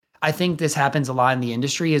I think this happens a lot in the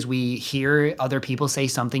industry as we hear other people say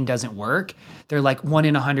something doesn't work. They're like 1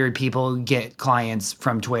 in 100 people get clients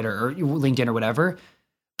from Twitter or LinkedIn or whatever,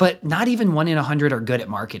 but not even 1 in 100 are good at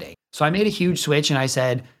marketing. So I made a huge switch and I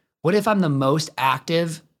said, what if I'm the most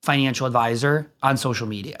active financial advisor on social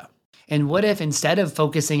media? And what if instead of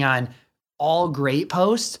focusing on all great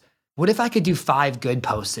posts, what if I could do 5 good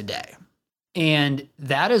posts a day? And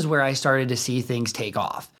that is where I started to see things take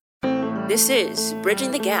off. This is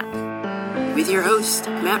Bridging the Gap with your host,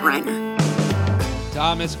 Matt Reiner.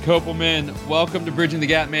 Thomas Kopelman, welcome to Bridging the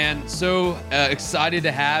Gap, man. So excited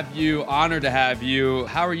to have you, honored to have you.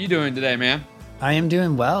 How are you doing today, man? I am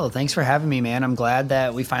doing well. Thanks for having me, man. I'm glad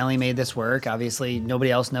that we finally made this work. Obviously, nobody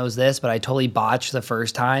else knows this, but I totally botched the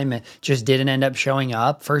first time. It just didn't end up showing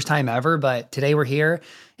up. First time ever, but today we're here.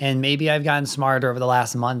 And maybe I've gotten smarter over the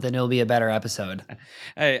last month and it'll be a better episode.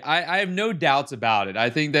 Hey, I have no doubts about it. I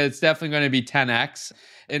think that it's definitely going to be 10x.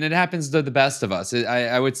 And it happens to the best of us.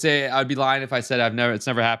 I would say I'd be lying if I said it's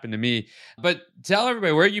never happened to me. But tell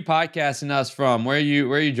everybody, where are you podcasting us from? Where are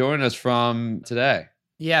you joining us from today?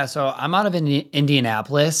 Yeah, so I'm out of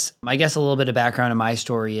Indianapolis. I guess a little bit of background in my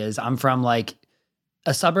story is I'm from like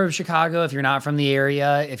a suburb of Chicago. If you're not from the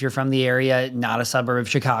area, if you're from the area, not a suburb of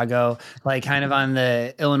Chicago, like kind of on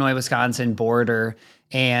the Illinois-Wisconsin border,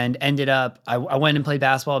 and ended up, I went and played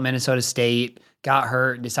basketball at Minnesota State, got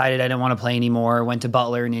hurt, decided I didn't want to play anymore, went to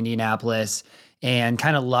Butler in Indianapolis, and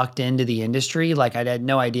kind of lucked into the industry. Like I had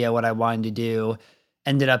no idea what I wanted to do.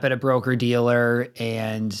 Ended up at a broker dealer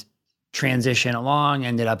and transition along,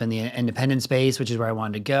 ended up in the independent space, which is where I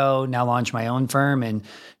wanted to go. Now launch my own firm. And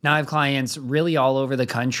now I have clients really all over the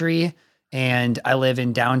country. And I live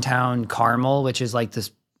in downtown Carmel, which is like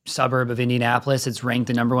this suburb of Indianapolis. It's ranked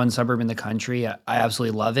the #1 suburb in the country. I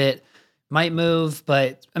absolutely love it. Might move,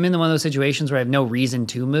 but I'm in one of those situations where I have no reason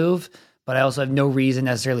to move, but I also have no reason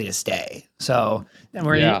necessarily to stay. So and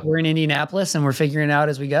we're in Indianapolis and we're figuring it out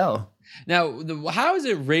as we go. Now, how is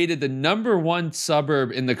it rated the #1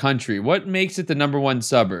 suburb in the country? What makes it the #1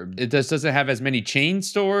 suburb? It doesn't have as many chain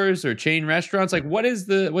stores or chain restaurants. Like, what's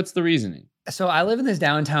the reasoning? So I live in this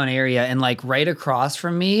downtown area, and like right across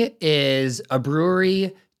from me is a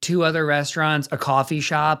brewery, 2 other restaurants, a coffee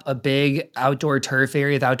shop, a big outdoor turf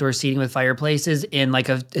area with outdoor seating with fireplaces, and like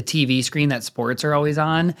a TV screen that sports are always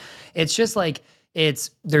on. It's just like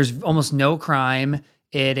there's almost no crime.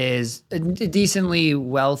 It is a decently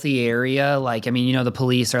wealthy area. Like, I mean, the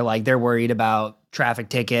police are like, they're worried about traffic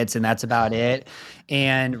tickets and that's about it.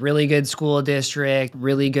 And really good school district,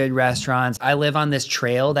 really good restaurants. I live on this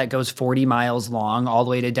trail that goes 40 miles long all the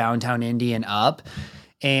way to downtown Indy and up.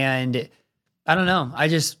 And I don't know. I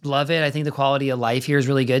just love it. I think the quality of life here is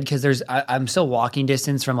really good because I'm still walking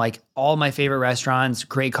distance from like all my favorite restaurants,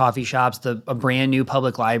 great coffee shops, a brand new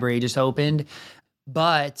public library just opened,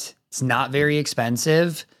 but it's not very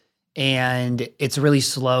expensive and it's a really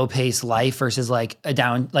slow paced life versus like a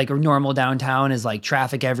normal downtown is like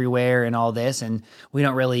traffic everywhere and all this. And we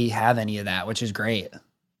don't really have any of that, which is great.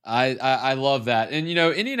 I love that. And,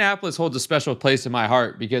 Indianapolis holds a special place in my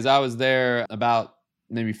heart because I was there about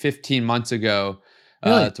maybe 15 months ago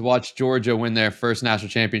to watch Georgia win their first national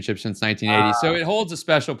championship since 1980. So it holds a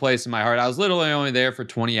special place in my heart. I was literally only there for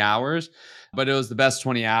 20 hours. But it was the best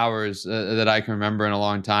 20 hours that I can remember in a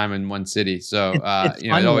long time in one city. So,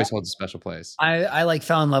 it always holds a special place. I like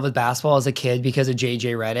fell in love with basketball as a kid because of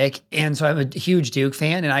JJ Redick. And so I'm a huge Duke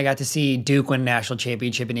fan and I got to see Duke win a national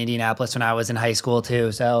championship in Indianapolis when I was in high school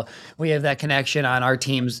too. So we have that connection on our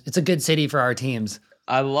teams. It's a good city for our teams.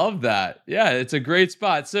 I love that. Yeah, it's a great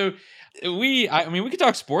spot. So we could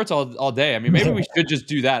talk sports all day. I mean, maybe we should just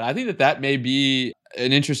do that. I think that may be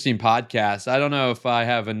an interesting podcast. I don't know if I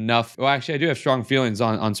have enough. Well, actually, I do have strong feelings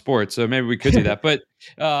on sports, so maybe we could do that. But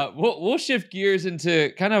we'll shift gears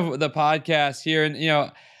into kind of the podcast here.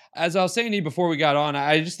 And as I was saying to you before we got on,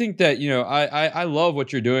 I just think that I love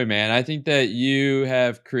what you're doing, man. I think that you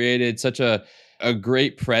have created such a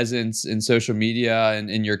great presence in social media,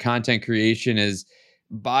 and your content creation is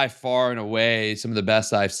by far and away some of the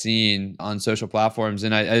best I've seen on social platforms.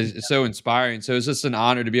 And it's so inspiring. So it's just an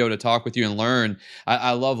honor to be able to talk with you and learn.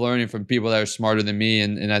 I love learning from people that are smarter than me.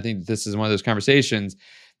 And I think this is one of those conversations.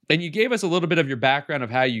 And you gave us a little bit of your background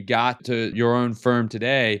of how you got to your own firm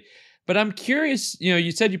today. But I'm curious,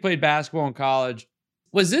 you said you played basketball in college.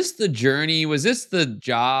 Was this the journey? Was this the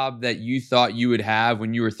job that you thought you would have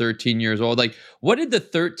when you were 13 years old? Like, what did the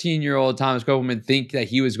 13-year-old Thomas Kopelman think that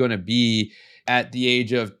he was going to be at the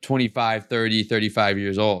age of 25, 30, 35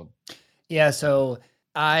 years old? Yeah, so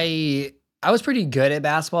I I was pretty good at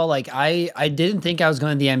basketball. Like I didn't think I was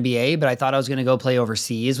going to the NBA, but I thought I was going to go play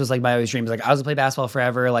overseas was like my always dream. Like I was to play basketball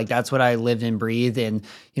forever. Like that's what I lived and breathed. And,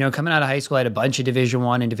 coming out of high school, I had a bunch of Division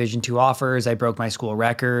I and Division II offers. I broke my school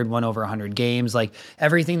record, won over 100 games, like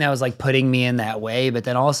everything that was like putting me in that way. But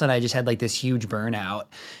then all of a sudden I just had like this huge burnout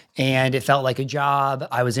and it felt like a job.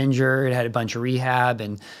 I was injured, had a bunch of rehab.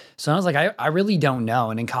 And so I was like, I really don't know.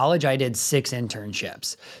 And in college, I did 6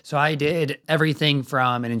 internships. So I did everything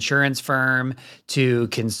from an insurance firm to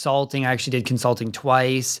consulting. I actually did consulting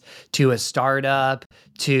twice, to a startup,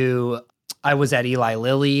 to I was at Eli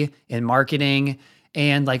Lilly in marketing.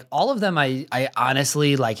 And like all of them, I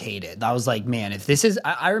honestly like hated. I was like, man, if this is,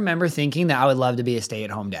 I remember thinking that I would love to be a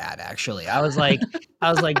stay-at-home dad. Actually, I was like,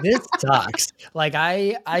 this sucks. Like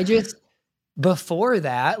I just, before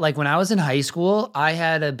that, like when I was in high school, I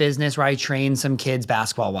had a business where I trained some kids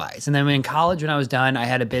basketball wise. And then in college, when I was done, I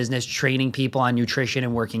had a business training people on nutrition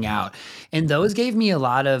and working out. And those gave me a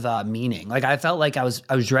lot of meaning. Like I felt like I was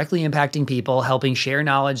directly impacting people, helping share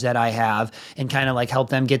knowledge that I have and kind of like help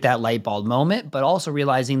them get that light bulb moment. But also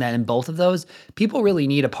realizing that in both of those, people really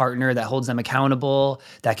need a partner that holds them accountable,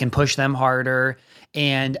 that can push them harder.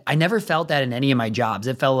 And I never felt that in any of my jobs.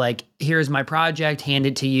 It felt like, here's my project, hand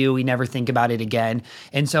it to you. We never think about it again.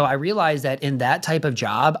 And so I realized that in that type of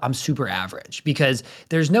job, I'm super average because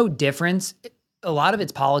there's no difference. A lot of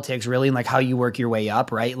it's politics really, and like how you work your way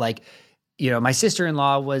up, right? Like, my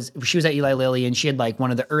sister-in-law she was at Eli Lilly and she had like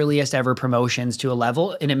one of the earliest ever promotions to a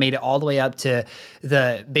level, and it made it all the way up to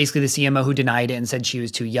basically the CMO who denied it and said she was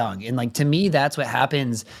too young. And like, to me, that's what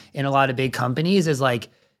happens in a lot of big companies is like,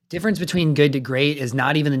 difference between good to great is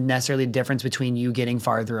not even necessarily the difference between you getting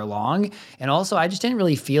farther along. And also, I just didn't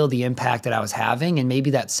really feel the impact that I was having. And maybe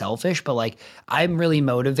that's selfish, but like, I'm really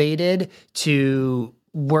motivated to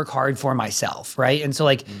work hard for myself. Right. And so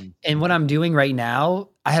like, and what I'm doing right now,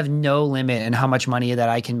 I have no limit in how much money that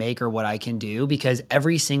I can make or what I can do because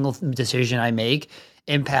every single decision I make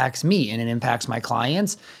impacts me and it impacts my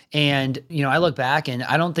clients. And, I look back and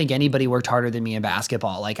I don't think anybody worked harder than me in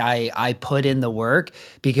basketball. Like I put in the work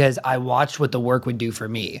because I watched what the work would do for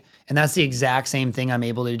me. And that's the exact same thing I'm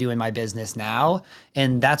able to do in my business now.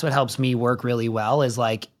 And that's what helps me work really well is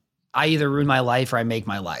like, I either ruin my life or I make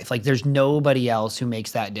my life. Like there's nobody else who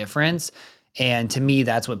makes that difference. And to me,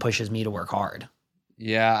 that's what pushes me to work hard.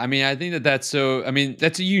 Yeah, I mean, I think that's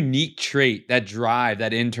that's a unique trait, that drive,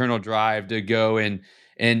 that internal drive to go and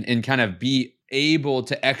kind of be able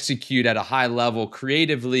to execute at a high level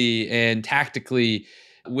creatively and tactically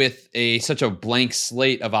with such a blank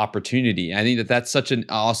slate of opportunity. I think that's such an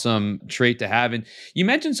awesome trait to have. And you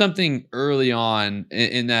mentioned something early on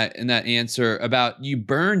in that answer about you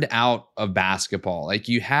burned out of basketball. Like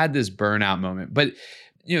you had this burnout moment, but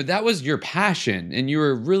that was your passion and you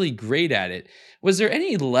were really great at it. Was there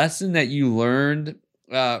any lesson that you learned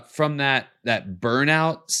from that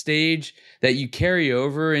burnout stage that you carry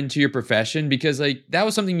over into your profession? Because like that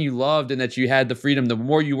was something you loved and that you had the freedom. The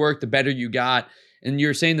more you worked, the better you got. And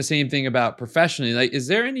you're saying the same thing about professionally. Like, is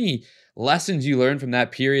there any lessons you learned from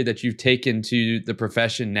that period that you've taken to the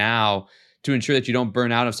profession now to ensure that you don't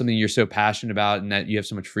burn out of something you're so passionate about and that you have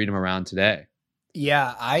so much freedom around today?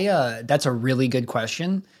 Yeah, that's a really good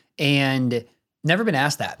question. And never been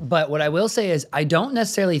asked that. But what I will say is I don't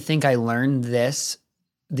necessarily think I learned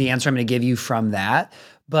the answer I'm going to give you from that.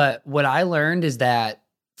 But what I learned is that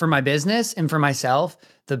for my business and for myself,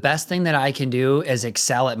 the best thing that I can do is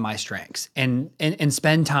excel at my strengths and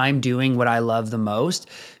spend time doing what I love the most.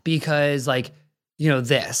 Because like,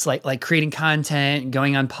 this, like creating content,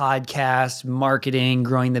 going on podcasts, marketing,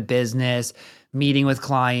 growing the business, meeting with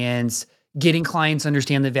clients, getting clients to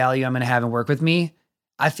understand the value I'm going to have and work with me.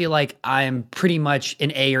 I feel like I'm pretty much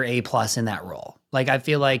an A or A+ in that role. Like I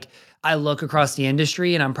feel like I look across the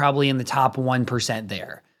industry and I'm probably in the top 1%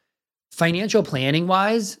 there. Financial planning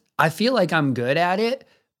wise, I feel like I'm good at it,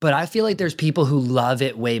 but I feel like there's people who love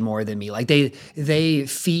it way more than me. Like they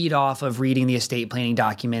feed off of reading the estate planning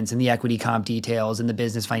documents and the equity comp details and the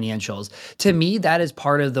business financials. To me, that is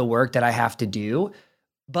part of the work that I have to do,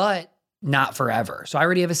 but not forever. So I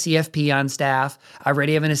already have a CFP on staff. I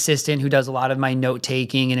already have an assistant who does a lot of my note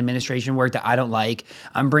taking and administration work that I don't like.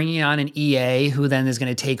 I'm bringing on an EA who then is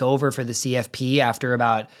going to take over for the CFP after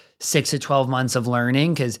about 6 to 12 months of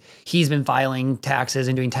learning because he's been filing taxes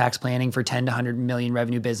and doing tax planning for 10 to 100 million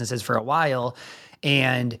revenue businesses for a while.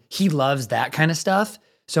 And he loves that kind of stuff.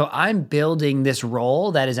 So I'm building this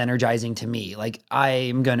role that is energizing to me. Like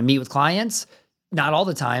I'm going to meet with clients, not all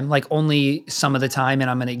the time, like only some of the time. And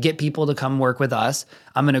I'm going to get people to come work with us.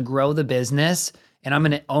 I'm going to grow the business and I'm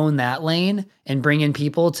going to own that lane and bring in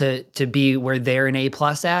people to be where they're an A+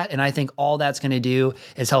 at. And I think all that's going to do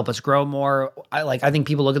is help us grow more. I think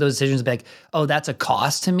people look at those decisions and be like, oh, that's a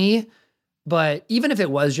cost to me. But even if it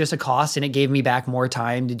was just a cost and it gave me back more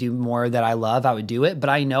time to do more that I love, I would do it. But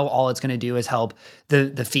I know all it's going to do is help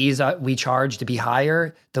the fees we charge to be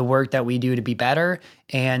higher, the work that we do to be better,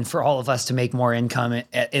 and for all of us to make more income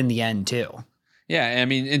in the end too. Yeah, I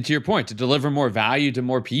mean, and to your point, to deliver more value to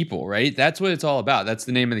more people, right? That's what it's all about. That's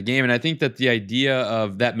the name of the game. And I think that the idea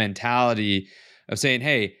of that mentality of saying,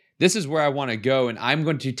 hey, this is where I want to go and I'm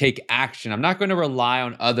going to take action. I'm not going to rely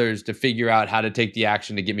on others to figure out how to take the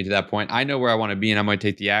action to get me to that point. I know where I want to be and I'm going to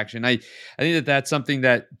take the action. I think that that's something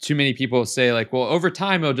that too many people say like, well, over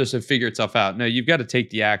time, it'll just figure itself out. No, you've got to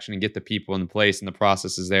take the action and get the people in the place and the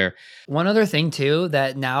processes there. One other thing too,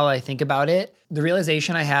 that now I think about it, the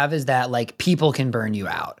realization I have is that like people can burn you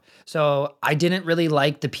out. So I didn't really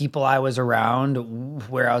like the people I was around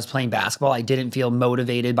where I was playing basketball. I didn't feel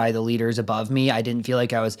motivated by the leaders above me. I didn't feel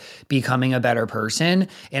like I was becoming a better person.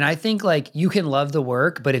 And I think like you can love the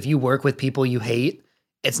work, but if you work with people you hate,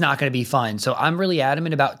 it's not going to be fun. So I'm really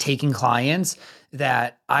adamant about taking clients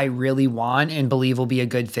that I really want and believe will be a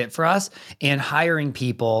good fit for us and hiring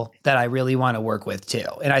people that I really want to work with too.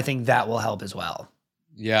 And I think that will help as well.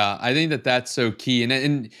 Yeah, I think that that's so key.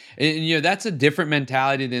 And you know, that's a different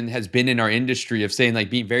mentality than has been in our industry of saying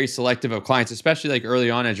like being very selective of clients, especially like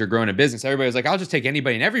early on as you're growing a business. Everybody's like, I'll just take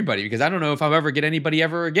anybody and everybody because I don't know if I'll ever get anybody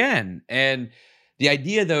ever again. And the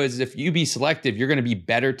idea though is if you be selective, you're going to be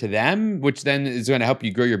better to them, which then is going to help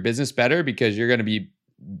you grow your business better because you're going to be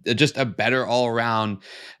just a better all around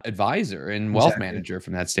advisor and wealth manager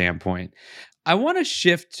from that standpoint. I want to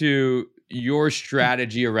shift to your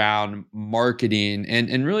strategy around marketing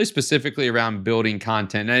and really specifically around building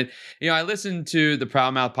content. And I listened to the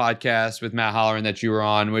Proud Mouth podcast with Matt Holleran that you were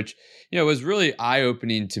on, which, was really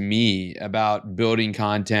eye-opening to me about building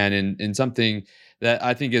content and something that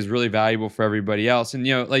I think is really valuable for everybody else. And,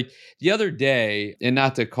 like the other day, and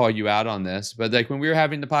not to call you out on this, but like when we were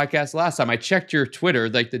having the podcast last time, I checked your Twitter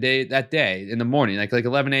like that day in the morning, like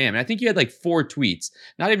 11 a.m. And I think you had like 4 tweets,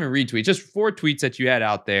 not even retweets, just 4 tweets that you had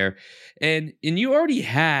out there. And you already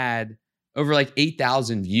had over like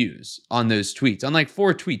 8,000 views on those tweets, on like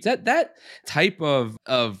 4 tweets. That type of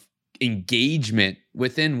engagement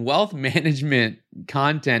within wealth management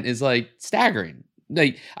content is like staggering.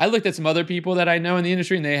 Like I looked at some other people that I know in the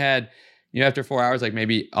industry and they had, after 4 hours, like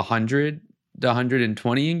maybe 100 to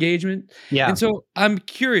 120 engagement. Yeah. And so I'm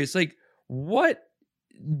curious, like what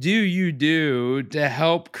do you do to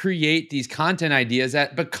help create these content ideas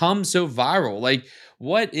that become so viral? Like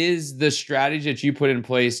what is the strategy that you put in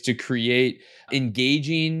place to create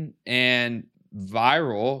engaging and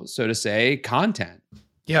viral, so to say, content?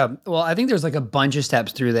 Yeah. Well, I think there's like a bunch of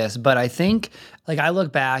steps through this, but I think like I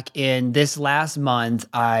look back in this last month,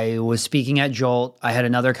 I was speaking at Jolt. I had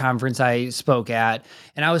another conference I spoke at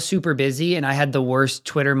and I was super busy and I had the worst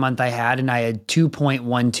Twitter month I had and I had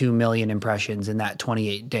 2.12 million impressions in that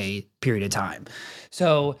 28-day period of time.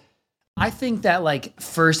 So I think that like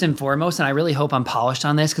first and foremost, and I really hope I'm polished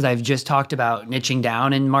on this because I've just talked about niching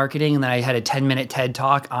down in marketing and then I had a 10-minute TED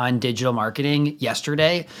talk on digital marketing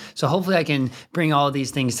yesterday. So hopefully I can bring all of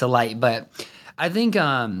these things to light. But I think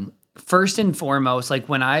first and foremost, like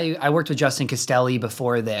when I worked with Justin Castelli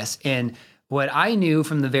before this, and what I knew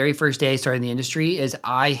from the very first day I started in the industry is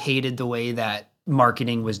I hated the way that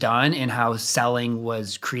marketing was done and how selling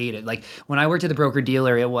was created. Like when I worked at the broker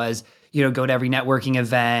dealer, it was, go to every networking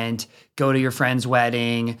event, go to your friend's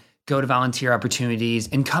wedding, go to volunteer opportunities,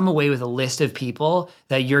 and come away with a list of people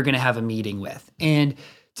that you're going to have a meeting with. And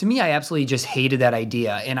to me, I absolutely just hated that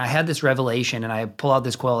idea. And I had this revelation, and I pull out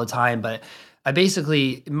this quote all the time, but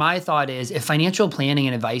my thought is if financial planning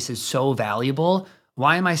and advice is so valuable,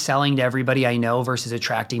 why am I selling to everybody I know versus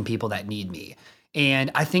attracting people that need me?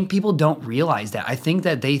 And I think people don't realize that. I think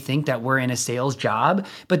that they think that we're in a sales job,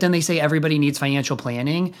 but then they say everybody needs financial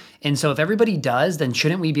planning. And so if everybody does, then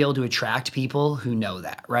shouldn't we be able to attract people who know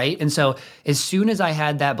that, right? And so as soon as I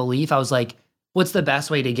had that belief, I was like, what's the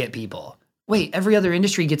best way to get people? Wait, every other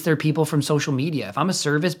industry gets their people from social media. If I'm a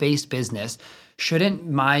service-based business, shouldn't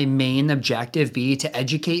my main objective be to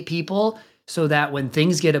educate people so that when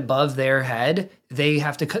things get above their head, they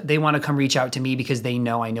want to come reach out to me because they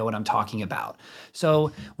know I know what I'm talking about.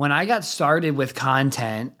 So when I got started with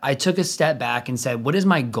content, I took a step back and said, what is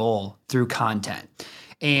my goal through content?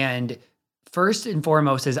 And first and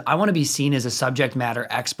foremost is I want to be seen as a subject matter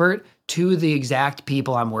expert to the exact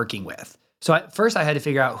people I'm working with. So first I had to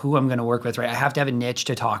figure out who I'm going to work with, right? I have to have a niche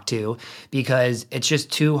to talk to because it's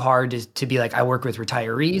just too hard to be like, I work with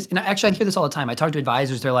retirees. And actually I hear this all the time. I talk to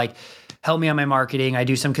advisors. They're like, help me on my marketing. I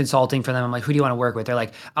do some consulting for them. I'm like, who do you want to work with? They're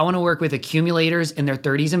like, I want to work with accumulators in their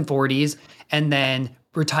 30s and 40s and then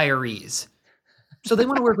retirees. So they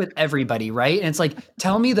want to work with everybody, right? And it's like,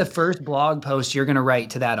 tell me the first blog post you're going to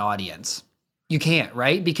write to that audience. You can't,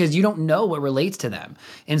 right? Because you don't know what relates to them.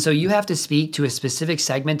 And so you have to speak to a specific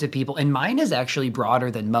segment of people. And mine is actually broader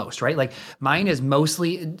than most, right? Like mine is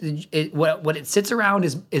mostly, what it sits around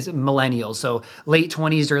is millennials. So late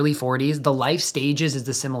 20s, early 40s. The life stages is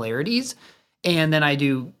the similarities. And then I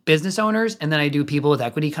do business owners, and then I do people with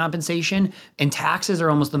equity compensation. And taxes are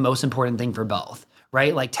almost the most important thing for both,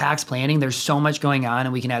 right? Like tax planning, there's so much going on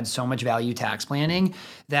and we can add so much value tax planning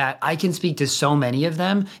that I can speak to so many of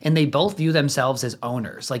them, and they both view themselves as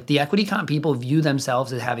owners. Like the equity comp people view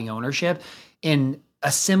themselves as having ownership in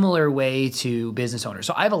a similar way to business owners.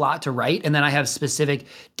 So I have a lot to write, and then I have specific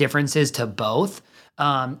differences to both.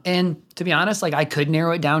 And to be honest, like I could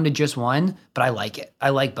narrow it down to just one, but I like it. I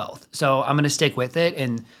like both. So I'm going to stick with it,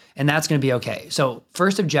 and that's going to be okay. So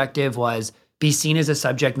first objective was be seen as a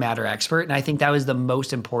subject matter expert. And I think that was the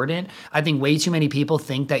most important. I think way too many people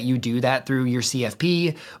think that you do that through your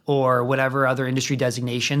CFP or whatever other industry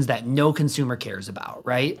designations that no consumer cares about,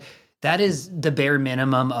 right? That is the bare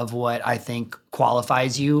minimum of what I think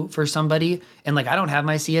qualifies you for somebody. And like, I don't have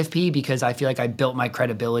my CFP because I feel like I built my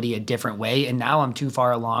credibility a different way. And now I'm too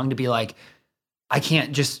far along to be like, I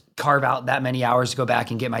can't just carve out that many hours to go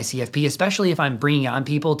back and get my CFP, especially if I'm bringing on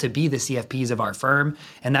people to be the CFPs of our firm.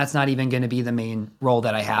 And that's not even going to be the main role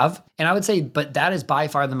that I have. And I would say, but that is by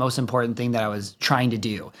far the most important thing that I was trying to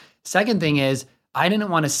do. Second thing is, I didn't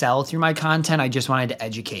want to sell through my content. I just wanted to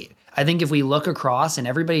educate. I think if we look across and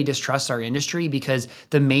everybody distrusts our industry because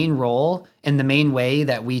the main role and the main way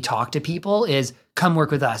that we talk to people is come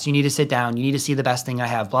work with us. You need to sit down. You need to see the best thing I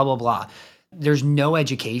have, blah, blah, blah. There's no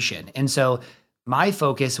education. And so my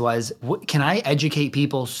focus was, can I educate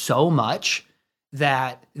people so much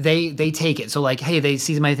that they take it? So like, hey, they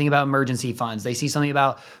see something about emergency funds. They see something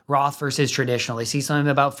about Roth versus traditional. They see something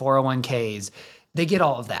about 401ks. They get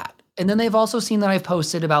all of that. And then they've also seen that I've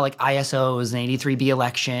posted about like ISOs and 83B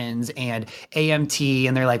elections and AMT.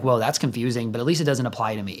 And they're like, whoa, that's confusing, but at least it doesn't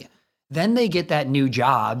apply to me. Then they get that new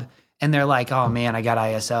job and they're like, oh man, I got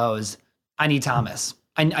ISOs. I need Thomas.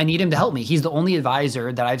 I need him to help me. He's the only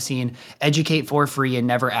advisor that I've seen educate for free and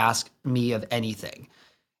never ask me of anything.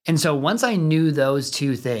 And so once I knew those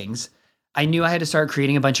two things, I knew I had to start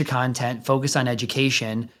creating a bunch of content, focus on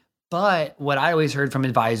education. But what I always heard from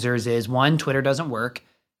advisors is 1, Twitter doesn't work.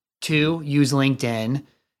 2, use LinkedIn.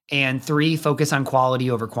 And 3, focus on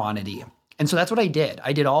quality over quantity. And so that's what I did.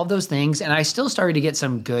 I did all of those things, and I still started to get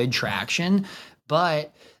some good traction,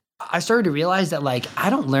 but I started to realize that like,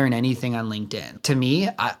 I don't learn anything on LinkedIn. To me,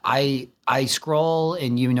 I scroll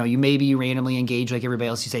and, you know, you maybe randomly engage like everybody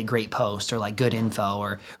else. You say great post or like good info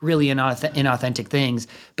or really inauthentic things.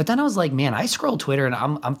 But then I was like, man, I scroll Twitter and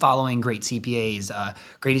I'm following great CPAs,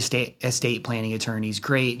 great estate planning attorneys,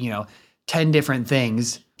 great, 10 different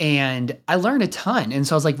things. And I learned a ton. And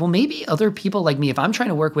so I was like, well, maybe other people like me, if I'm trying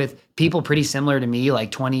to work with people pretty similar to me,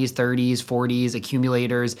 like 20s, 30s, 40s,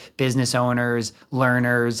 accumulators, business owners,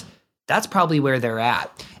 learners, that's probably where they're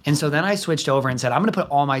at. And so then I switched over and said, I'm going to put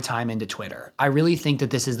all my time into Twitter. I really think that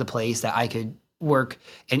this is the place that I could work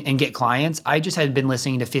and get clients. I just had been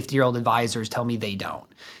listening to 50-year-old advisors tell me they don't.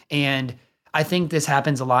 And I think this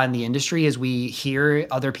happens a lot in the industry as we hear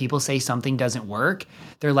other people say something doesn't work.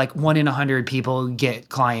 They're like 1 in 100 people get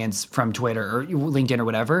clients from Twitter or LinkedIn or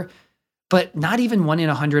whatever, but not even 1 in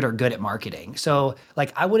 100 are good at marketing. So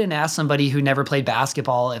like, I wouldn't ask somebody who never played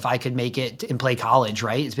basketball if I could make it and play college,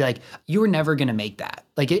 right? It's be like, you were never going to make that.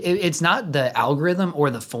 Like it's not the algorithm or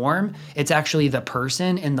the form. It's actually the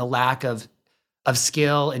person and the lack of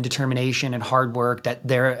skill and determination and hard work that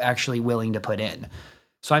they're actually willing to put in.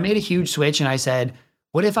 So I made a huge switch and I said,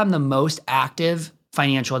 what if I'm the most active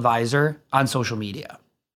financial advisor on social media?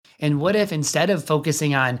 And what if instead of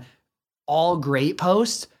focusing on all great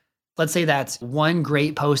posts, let's say that's 1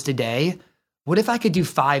 great post a day, what if I could do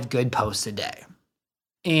 5 good posts a day?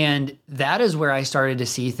 And that is where I started to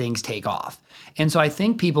see things take off. And so I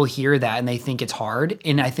think people hear that and they think it's hard.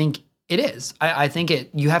 And I think it is. I think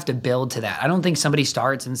you have to build to that. I don't think somebody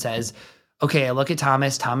starts and says, okay, I look at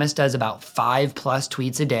Thomas. Thomas does about 5+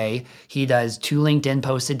 tweets a day. He does 2 LinkedIn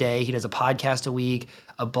posts a day. He does a podcast a week,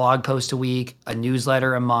 a blog post a week, a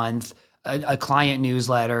newsletter a month, a client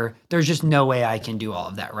newsletter. There's just no way I can do all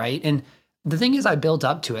of that, right? And the thing is, I built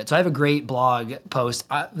up to it. So I have a great blog post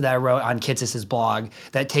that I wrote on Kitsis's blog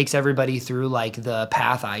that takes everybody through like the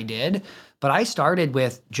path I did. But I started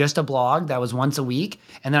with just a blog that was once a week.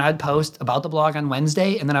 And then I'd post about the blog on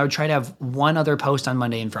Wednesday. And then I would try to have 1 other post on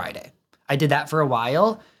Monday and Friday. I did that for a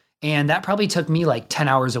while. And that probably took me like 10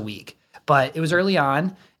 hours a week, but it was early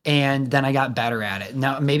on. And then I got better at it.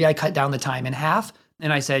 Now, maybe I cut down the time in half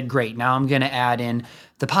and I said, great, now I'm going to add in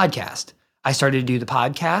the podcast. I started to do the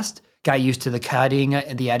podcast, got used to the cutting,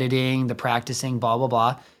 the editing, the practicing, blah, blah,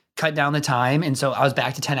 blah, cut down the time. And so I was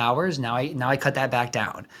back to 10 hours. Now I cut that back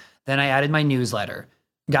down. Then I added my newsletter,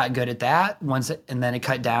 got good at that and then it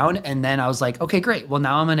cut down. And then I was like, okay, great. Well,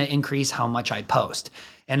 now I'm going to increase how much I post.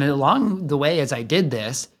 And along the way, as I did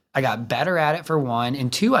this, I got better at it for one,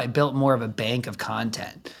 and two, I built more of a bank of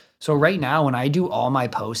content. So right now, when I do all my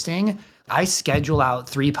posting, I schedule out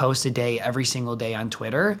 3 posts a day every single day on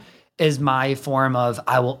Twitter is my form of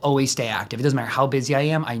I will always stay active. It doesn't matter how busy I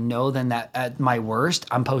am. I know then that at my worst,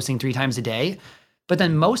 I'm posting 3 times a day. But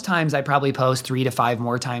then most times I probably post 3 to 5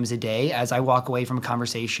 more times a day as I walk away from a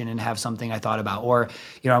conversation and have something I thought about. Or,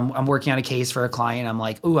 I'm working on a case for a client. I'm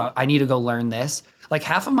like, ooh, I need to go learn this. Like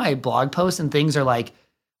half of my blog posts and things are like,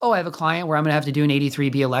 oh, I have a client where I'm going to have to do an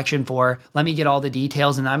 83B election for. Let me get all the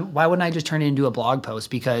details. And why wouldn't I just turn it into a blog post?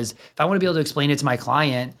 Because if I want to be able to explain it to my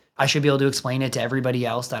client, I should be able to explain it to everybody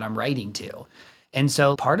else that I'm writing to. And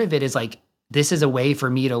so part of it is like, this is a way for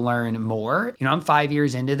me to learn more. I'm 5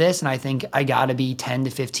 years into this, and I think I got to be 10 to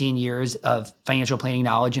 15 years of financial planning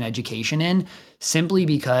knowledge and education in, simply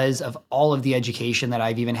because of all of the education that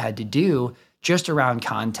I've even had to do just around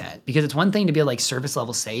content. Because it's one thing to be able to like surface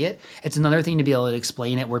level say it. It's another thing to be able to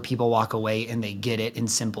explain it where people walk away and they get it in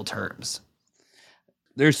simple terms.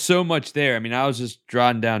 There's so much there. I mean, I was just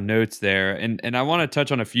jotting down notes there, and I want to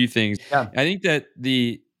touch on a few things. Yeah. I think that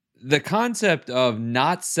the concept of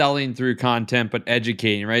not selling through content but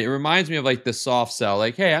educating, right? It reminds me of like the soft sell.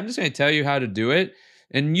 Like, hey, I'm just going to tell you how to do it,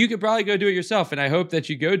 and you could probably go do it yourself. And I hope that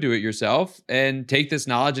you go do it yourself and take this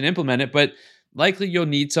knowledge and implement it. But likely you'll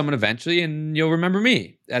need someone eventually, and you'll remember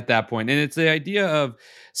me at that point. And it's the idea of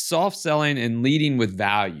soft selling and leading with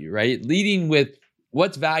value, right? Leading with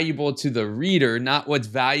what's valuable to the reader, not what's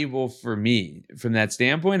valuable for me. From that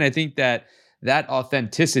standpoint, I think that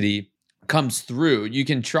authenticity comes through. You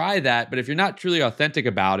can try that, but if you're not truly authentic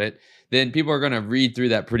about it, then people are going to read through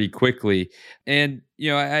that pretty quickly. And,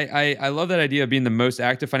 I love that idea of being the most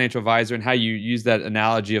active financial advisor and how you use that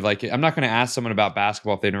analogy of like, I'm not going to ask someone about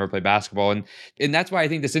basketball if they've never played basketball. And that's why I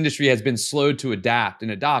think this industry has been slow to adapt and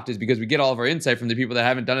adopt, is because we get all of our insight from the people that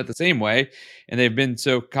haven't done it the same way. And they've been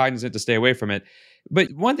so cognizant to stay away from it.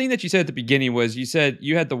 But one thing that you said at the beginning was you said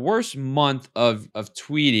you had the worst month of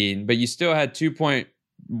tweeting, but you still had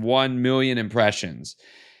 2.1 million impressions.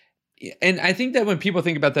 And I think that when people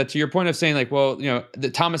think about that, to your point of saying like, well,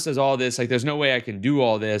 that Thomas does all this, like there's no way I can do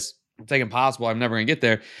all this. It's like impossible. I'm never going to get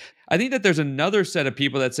there. I think that there's another set of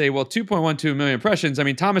people that say, well, 2.12 million impressions. I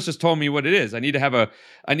mean, Thomas just told me what it is. I need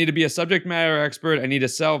to be a subject matter expert. I need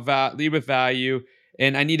to lead with value.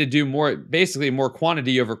 And I need to do basically more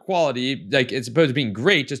quantity over quality. Like, as opposed to being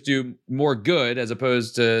great, just do more good as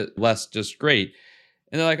opposed to less just great.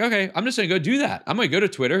 And they're like, okay, I'm just going to go do that. I'm going to go to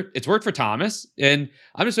Twitter. It's worked for Thomas. And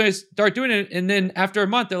I'm just going to start doing it. And then after a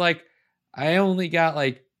month, they're like, I only got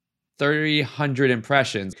like 300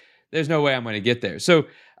 impressions. There's no way I'm going to get there. So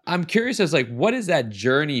I'm curious as like, what has that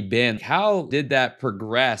journey been? How did that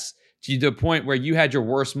progress to the point where you had your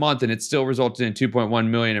worst month and it still resulted in 2.1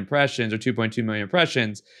 million impressions or 2.2 million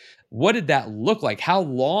impressions? What did that look like? How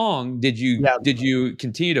long did you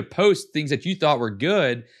continue to post things that you thought were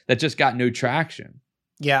good that just got no traction?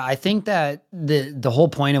 Yeah, I think that the whole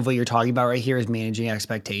point of what you're talking about right here is managing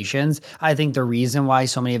expectations. I think the reason why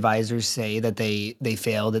so many advisors say that they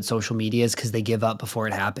failed at social media is because they give up before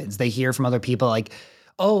it happens. They hear from other people like,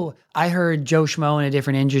 oh, I heard Joe Schmo in a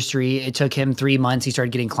different industry. It took him 3 months. He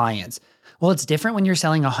started getting clients. Well, it's different when you're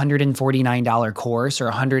selling a $149 course or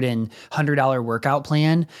a $100 workout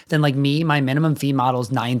plan than like me. My minimum fee model is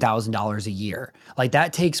 $9,000 a year. Like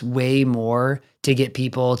that takes way more to get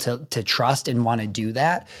people to trust and want to do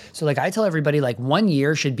that. So like I tell everybody, like 1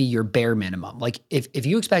 year should be your bare minimum. Like if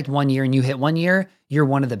you expect 1 year and you hit 1 year, you're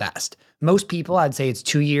one of the best. Most people, I'd say it's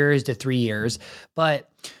 2 years to 3 years. But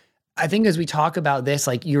I think as we talk about this,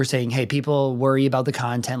 like you were saying, hey, people worry about the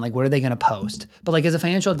content, like what are they going to post? But like as a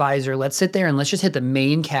financial advisor, let's sit there and let's just hit the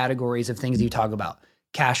main categories of things you talk about.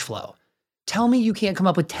 Cash flow. Tell me you can't come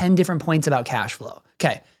up with 10 different points about cash flow.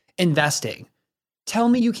 Okay. Investing. Tell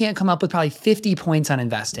me you can't come up with probably 50 points on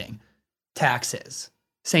investing. Taxes.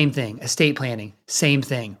 Same thing. Estate planning. Same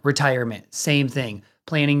thing. Retirement. Same thing.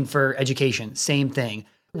 Planning for education. Same thing.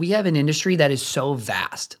 We have an industry that is so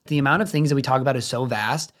vast. The amount of things that we talk about is so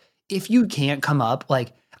vast. If you can't come up,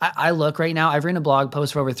 like I look right now, I've written a blog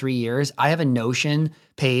post for over 3 years. I have a Notion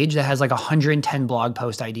page that has like 110 blog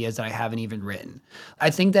post ideas that I haven't even written.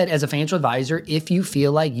 I think that as a financial advisor, if you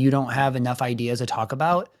feel like you don't have enough ideas to talk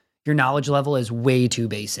about, your knowledge level is way too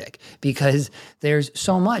basic because there's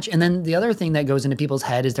so much. And then the other thing that goes into people's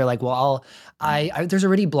head is they're like, well, there's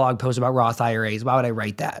already blog posts about Roth IRAs. Why would I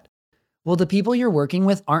write that? Well, the people you're working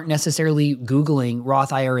with aren't necessarily Googling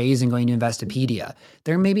Roth IRAs and going to Investopedia.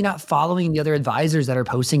 They're maybe not following the other advisors that are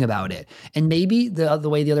posting about it. And maybe the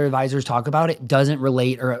way the other advisors talk about it doesn't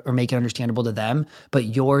relate or make it understandable to them,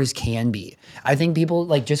 but yours can be. I think people,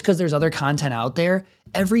 like, just because there's other content out there,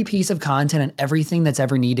 every piece of content and everything that's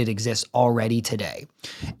ever needed exists already today.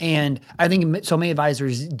 And I think so many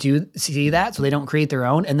advisors do see that, so they don't create their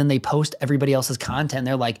own, and then they post everybody else's content. And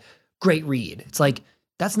they're like, great read. It's like,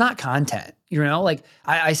 that's not content, like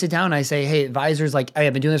I sit down and I say, hey, advisors, like I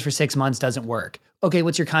have been doing this for 6 months, doesn't work. Okay,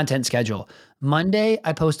 what's your content schedule? Monday,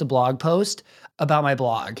 I post a blog post about my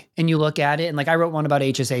blog and you look at it and like I wrote one about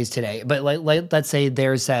HSAs today, but let's say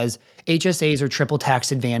theirs says HSAs are triple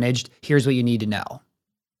tax advantaged. Here's what you need to know.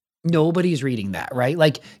 Nobody's reading that, right?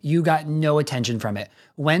 Like you got no attention from it.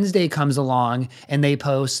 Wednesday comes along and they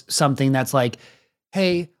post something that's like,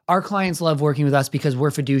 hey, our clients love working with us because we're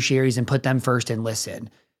fiduciaries and put them first and listen.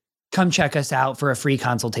 Come check us out for a free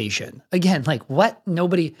consultation. Again, like what?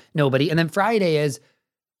 Nobody. And then Friday is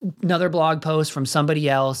another blog post from somebody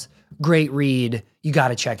else. Great read. You got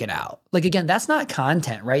to check it out. Like, again, that's not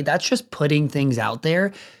content, right? That's just putting things out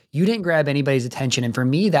there. You didn't grab anybody's attention. And for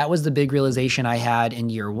me, that was the big realization I had in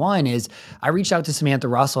year one is I reached out to Samantha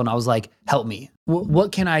Russell and I was like, help me.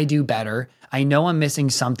 What can I do better? I know I'm missing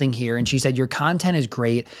something here. And she said, your content is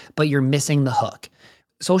great, but you're missing the hook.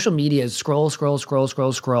 Social media is scroll.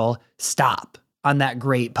 Stop on that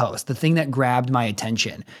great post, the thing that grabbed my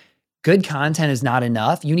attention. Good content is not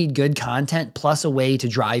enough. You need good content plus a way to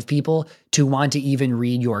drive people to want to even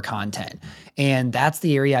read your content. And that's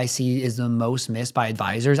the area I see is the most missed by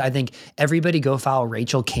advisors. I think everybody go follow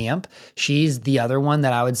Rachel Camp. She's the other one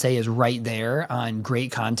that I would say is right there on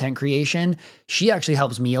great content creation. She actually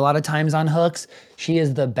helps me a lot of times on hooks. She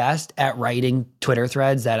is the best at writing Twitter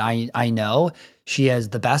threads that I know. She has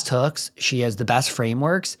the best hooks. She has the best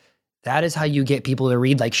frameworks. That is how you get people to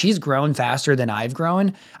read. Like she's grown faster than I've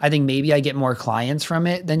grown. I think maybe I get more clients from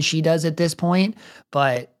it than she does at this point,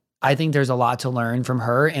 but I think there's a lot to learn from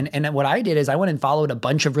her. And what I did is I went and followed a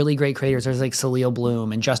bunch of really great creators. There's like Salil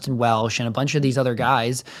Bloom and Justin Welsh and a bunch of these other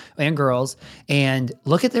guys and girls and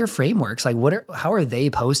look at their frameworks. Like how are they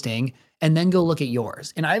posting? And then go look at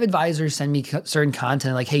yours. And I have advisors send me certain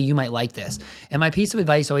content like, hey, you might like this. And my piece of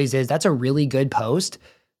advice always is that's a really good post,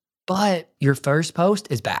 but your first post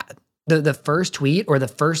is bad. The first tweet or the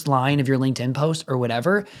first line of your LinkedIn post or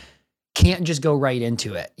whatever can't just go right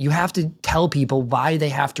into it. You have to tell people why they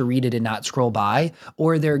have to read it and not scroll by,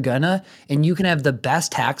 or they're gonna, and you can have the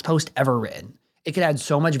best tax post ever written. It could add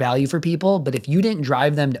so much value for people, but if you didn't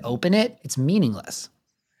drive them to open it, it's meaningless.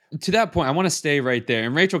 To that point, I want to stay right there.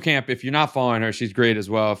 And Rachel Camp, if you're not following her, she's great as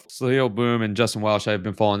well. Salil Boom and Justin Welsh, I've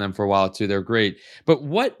been following them for a while too. They're great. But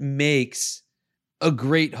what makes a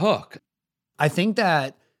great hook? I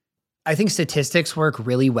think statistics work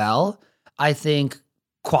really well. I think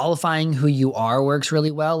qualifying who you are works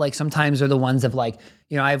really well. Like sometimes they're the ones of like,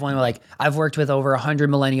 I have one where like, I've worked with over 100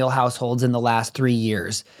 millennial households in the last 3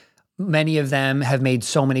 years. Many of them have made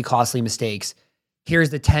so many costly mistakes.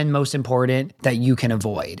 Here's the 10 most important that you can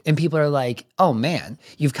avoid. And people are like, oh man,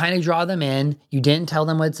 you've kind of draw them in. You didn't tell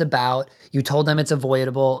them what it's about. You told them it's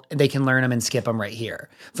avoidable. They can learn them and skip them right here.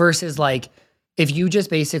 Versus like, if you just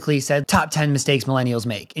basically said top 10 mistakes millennials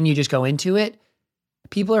make and you just go into it,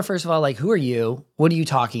 people are first of all like, who are you? What are you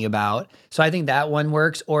talking about? So I think that one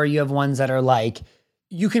works. Or you have ones that are like,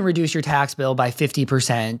 you can reduce your tax bill by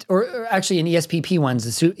 50%. Or actually an ESPP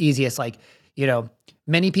one's the easiest. Like,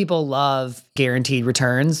 many people love guaranteed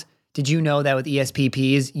returns. Did you know that with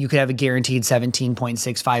ESPPs, you could have a guaranteed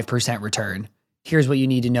 17.65% return? Here's what you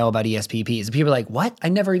need to know about ESPPs. People are like, what? I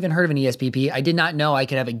never even heard of an ESPP. I did not know I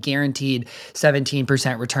could have a guaranteed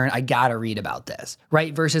 17% return. I got to read about this,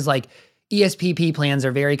 right? Versus like ESPP plans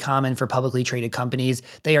are very common for publicly traded companies.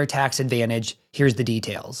 They are tax advantaged. Here's the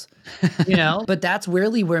details, But that's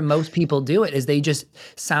really where most people do it is they just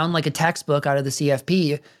sound like a textbook out of the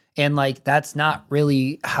CFP. And like, that's not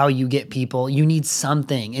really how you get people. You need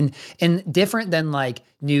something and different than like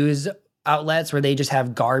news outlets where they just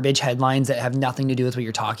have garbage headlines that have nothing to do with what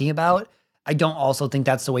you're talking about. I don't also think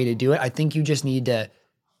that's the way to do it. I think you just need to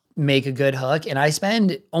make a good hook. And I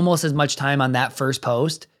spend almost as much time on that first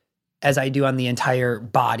post as I do on the entire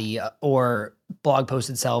body or blog post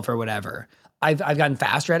itself or whatever. I've gotten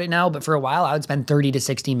faster at it now, but for a while I would spend 30 to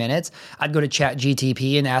 60 minutes. I'd go to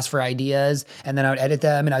ChatGTP and ask for ideas, and then I would edit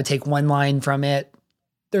them and I would take one line from it.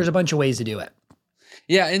 There's a bunch of ways to do it.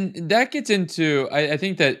 Yeah, and that gets into I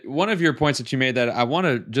think that one of your points that you made that I want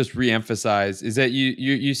to just reemphasize is that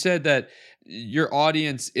you said that your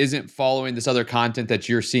audience isn't following this other content that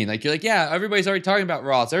you're seeing. Like you're like, yeah, everybody's already talking about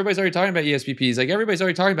Roths, everybody's already talking about ESPPs, like everybody's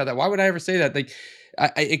already talking about that. Why would I ever say that? Like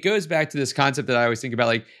it goes back to this concept that I always think about.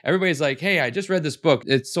 Like everybody's like, hey, I just read this book.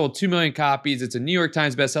 It sold 2 million copies. It's a New York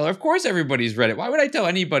Times bestseller. Of course, everybody's read it. Why would I tell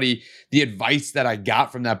anybody the advice that I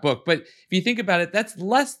got from that book? But if you think about it, that's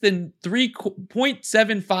less than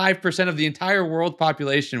 3.75% of the entire world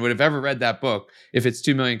population would have ever read that book if it's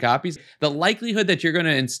 2 million copies. The likelihood that you're going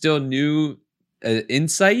to instill new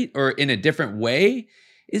insight or in a different way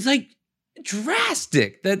is like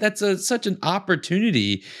drastic. That's such an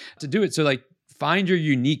opportunity to do it. So like, find your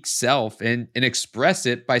unique self and express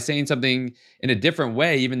it by saying something in a different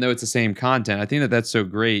way, even though it's the same content. I think that that's so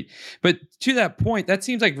great. But to that point, that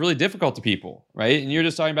seems like really difficult to people, right? And you're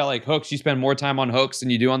just talking about like hooks. You spend more time on hooks than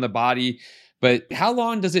you do on the body. But how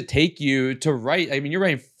long does it take you to write? I mean, you're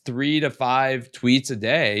writing 3 to 5 tweets a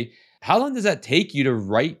day. How long does that take you to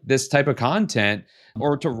write this type of content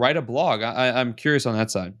or to write a blog? I'm curious on that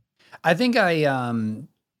side. I think I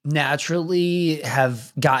naturally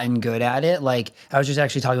have gotten good at it. Like I was just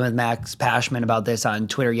actually talking with Max Pashman about this on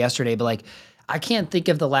Twitter yesterday, but like I can't think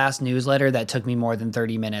of the last newsletter that took me more than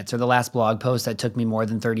 30 minutes or the last blog post that took me more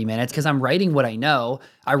than 30 minutes because I'm writing what I know.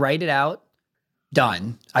 I write it out.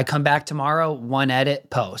 Done. I come back tomorrow, one edit,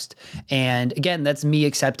 post. And again, that's me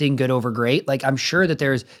accepting good over great. Like I'm sure that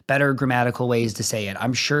there's better grammatical ways to say it.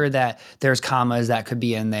 I'm sure that there's commas that could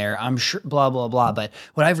be in there. I'm sure blah, blah, blah. But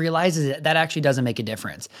what I've realized is that actually doesn't make a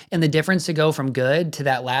difference. And the difference to go from good to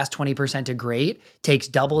that last 20% to great takes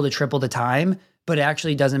double to triple the time, but it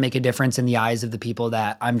actually doesn't make a difference in the eyes of the people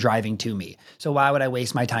that I'm driving to me. So why would I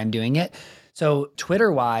waste my time doing it? So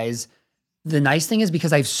Twitter-wise, the nice thing is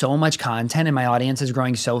because I have so much content and my audience is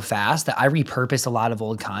growing so fast that I repurpose a lot of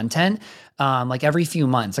old content. Like every few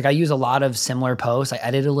months, like I use a lot of similar posts. I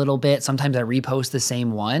edit a little bit. Sometimes I repost the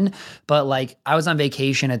same one, but like I was on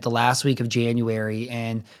vacation at the last week of January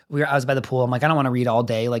and I was by the pool. I'm like, I don't want to read all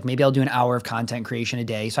day. Like maybe I'll do an hour of content creation a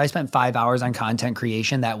day. So I spent 5 hours on content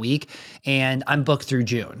creation that week and I'm booked through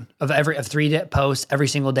June of 3 posts every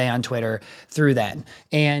single day on Twitter through then.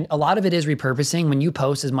 And a lot of it is repurposing. When you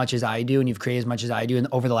post as much as I do and you've created as much as I do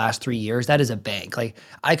over the last 3 years, that is a bank. Like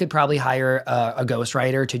I could probably hire a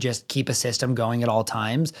ghostwriter to just keep a system going at all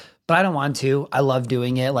times, but I don't want to. I love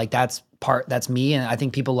doing it. Like that's me. And I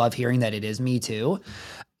think people love hearing that it is me too.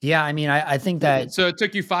 Yeah. I mean, I think that. So it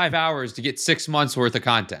took you 5 hours to get 6 months worth of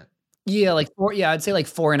content. Yeah. I'd say like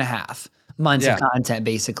 4.5 months of content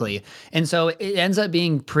basically. And so it ends up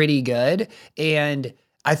being pretty good. And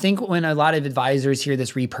I think when a lot of advisors hear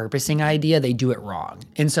this repurposing idea, they do it wrong.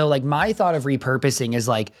 And so like my thought of repurposing is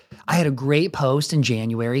like, I had a great post in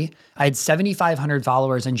January. I had 7,500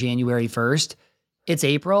 followers on January 1st. It's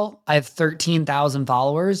April. I have 13,000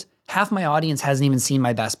 followers. Half my audience hasn't even seen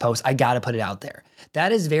my best post. I got to put it out there.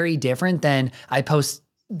 That is very different than I post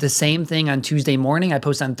the same thing on Tuesday morning. I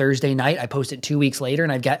post on Thursday night. I post it 2 weeks later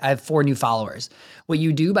and I have 4 new followers. What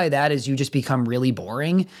you do by that is you just become really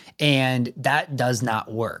boring and that does not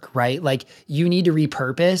work, right? Like you need to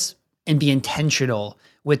repurpose and be intentional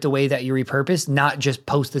with the way that you repurpose, not just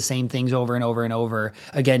post the same things over and over and over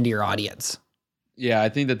again to your audience. Yeah, I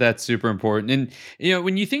think that that's super important. And,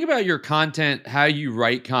 when you think about your content, how you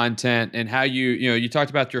write content and how you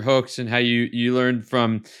talked about your hooks and how you learned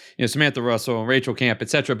from, Samantha Russell and Rachel Camp, et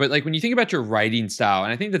cetera. But like when you think about your writing style,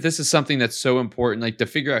 and I think that this is something that's so important, like to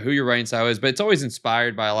figure out who your writing style is, but it's always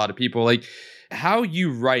inspired by a lot of people, like how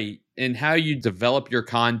you write and how you develop your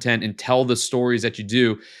content and tell the stories that you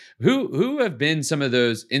do. Who have been some of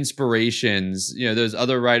those inspirations, those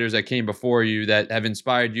other writers that came before you that have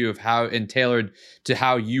inspired you of how and tailored to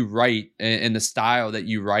how you write and the style that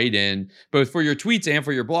you write in, both for your tweets and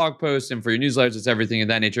for your blog posts and for your newsletters, it's everything of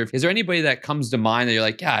that nature. Is there anybody that comes to mind that you're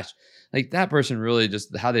like, gosh, like that person really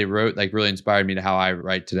just how they wrote, like really inspired me to how I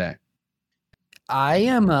write today? I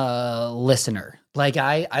am a listener. Like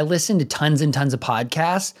I listen to tons and tons of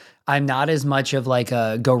podcasts. I'm not as much of like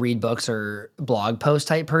a go read books or blog post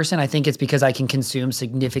type person. I think it's because I can consume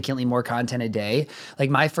significantly more content a day. Like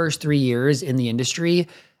my first 3 years in the industry,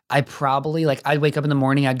 I probably I'd wake up in the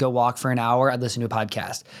morning, I'd go walk for an hour, I'd listen to a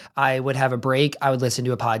podcast. I would have a break, I would listen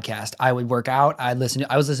to a podcast. I would work out, I was listening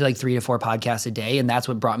to like 3 to 4 podcasts a day. And that's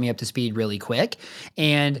what brought me up to speed really quick.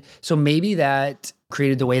 And so maybe that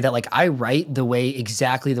created the way that like I write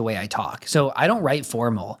exactly the way I talk. So I don't write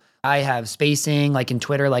formal. I have spacing, like in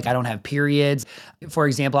Twitter, like I don't have periods. For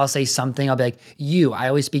example, I'll say something, I'll be like, you. I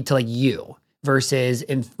always speak to like you versus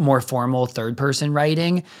in more formal third person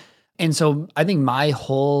writing. And so I think my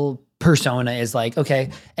whole persona is like, okay,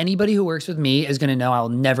 anybody who works with me is going to know I'll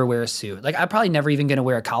never wear a suit. Like I'm probably never even going to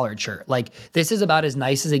wear a collared shirt. Like this is about as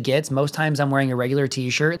nice as it gets. Most times I'm wearing a regular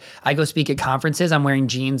t-shirt. I go speak at conferences, I'm wearing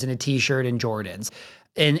jeans and a t-shirt and Jordans.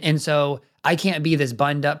 And so I can't be this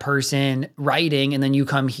buttoned up person writing and then you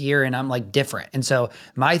come here and I'm like different. And so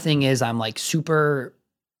my thing is I'm like super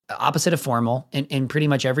opposite of formal in pretty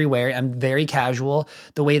much everywhere. I'm very casual.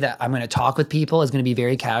 The way that I'm going to talk with people is going to be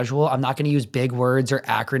very casual. I'm not going to use big words or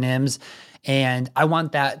acronyms. And I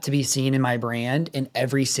want that to be seen in my brand in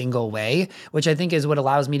every single way, which I think is what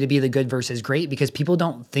allows me to be the good versus great, because people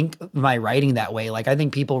don't think of my writing that way. Like I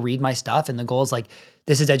think people read my stuff and the goal is like,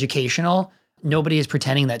 this is educational. Nobody is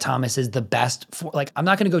pretending that Thomas is the best for, like, I'm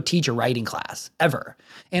not going to go teach a writing class ever.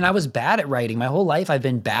 And I was bad at writing. My whole life I've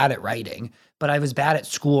been bad at writing, but I was bad at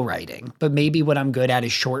school writing. But maybe what I'm good at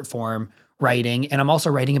is short form writing. And I'm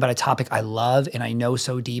also writing about a topic I love and I know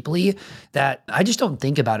so deeply that I just don't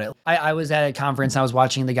think about it. I was at a conference and I was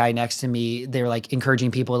watching the guy next to me. They were like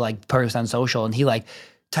encouraging people to like post on social, and he like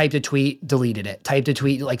typed a tweet, deleted it, typed a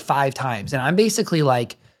tweet like 5 times. And I'm basically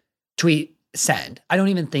like, tweet, send. I don't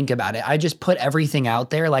even think about it. I just put everything out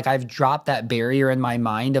there. Like I've dropped that barrier in my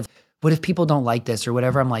mind of what if people don't like this or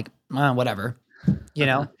whatever. I'm like, whatever,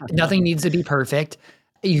 nothing needs to be perfect.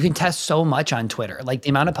 You can test so much on Twitter, like the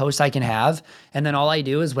amount of posts I can have. And then all I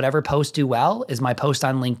do is whatever posts do well is my post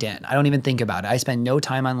on LinkedIn. I don't even think about it. I spend no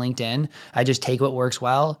time on LinkedIn. I just take what works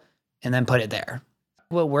well and then put it there.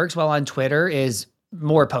 What works well on Twitter is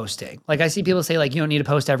more posting. Like I see people say like, you don't need to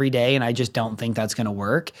post every day. And I just don't think that's going to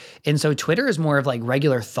work. And so Twitter is more of like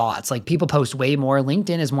regular thoughts. Like people post way more.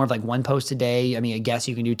 LinkedIn is more of like 1 post a day. I mean, I guess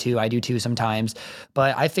you can do 2. I do 2 sometimes,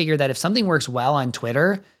 but I figure that if something works well on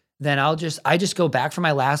Twitter, then I just go back for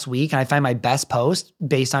my last week and I find my best post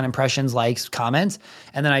based on impressions, likes, comments.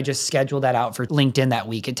 And then I just schedule that out for LinkedIn that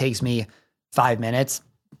week. It takes me 5 minutes.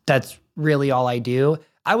 That's really all I do.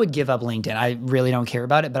 I would give up LinkedIn. I really don't care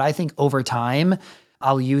about it, but I think over time,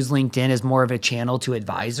 I'll use LinkedIn as more of a channel to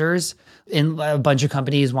advisors. And a bunch of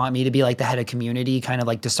companies want me to be like the head of community, kind of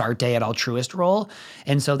like Desarte at Altruist role.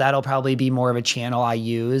 And so that'll probably be more of a channel I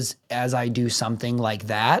use as I do something like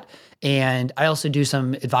that. And I also do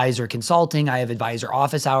some advisor consulting. I have advisor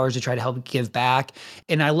office hours to try to help give back.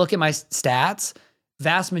 And I look at my stats.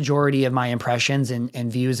 Vast majority of my impressions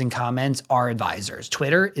and views and comments are advisors.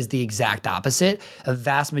 Twitter is the exact opposite. A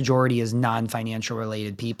vast majority is non-financial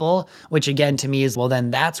related people, which again to me is, well, then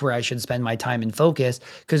that's where I should spend my time and focus,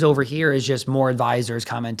 because over here is just more advisors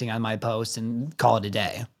commenting on my posts and call it a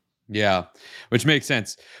day. Yeah, which makes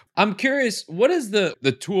sense. I'm curious, what is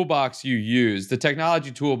the toolbox you use, the technology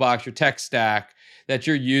toolbox, your tech stack that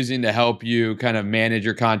you're using to help you kind of manage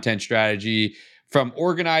your content strategy, from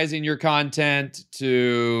organizing your content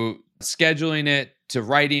to scheduling it to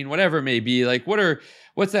writing, whatever it may be? Like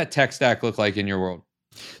what's that tech stack look like in your world?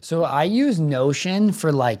 So I use Notion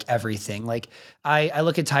for like everything. Like I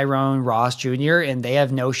look at Tyrone Ross Jr. and they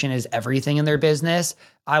have Notion as everything in their business.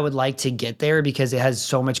 I would like to get there because it has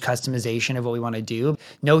so much customization of what we want to do.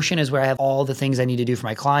 Notion is where I have all the things I need to do for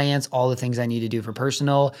my clients, all the things I need to do for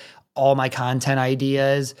personal, all my content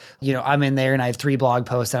ideas. I'm in there and I have 3 blog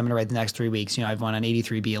posts that I'm going to write the next 3 weeks. I have one on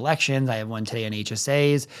 83B elections. I have one today on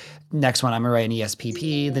HSAs. Next one, I'm going to write an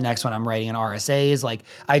ESPP. The next one I'm writing an RSAs. Like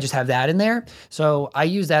I just have that in there. So I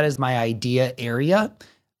use that as my idea area.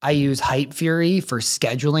 I use Hype Fury for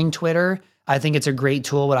scheduling Twitter. I think it's a great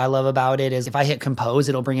tool. What I love about it is if I hit compose,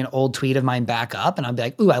 it'll bring an old tweet of mine back up and I'll be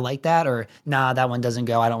like, ooh, I like that. Or nah, that one doesn't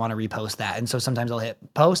go. I don't want to repost that. And so sometimes I'll hit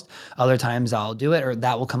post. Other times I'll do it, or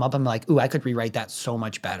that will come up. I'm like, ooh, I could rewrite that so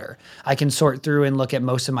much better. I can sort through and look at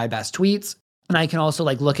most of my best tweets. And I can also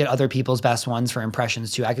like look at other people's best ones for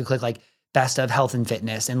impressions too. I could click like best of health and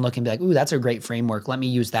fitness and look and be like, ooh, that's a great framework. Let me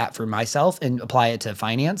use that for myself and apply it to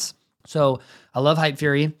finance. So I love Hype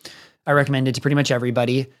Fury. I recommend it to pretty much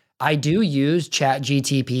everybody. I do use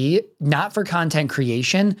ChatGTP, not for content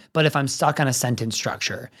creation, but if I'm stuck on a sentence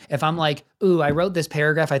structure. If I'm like, ooh, I wrote this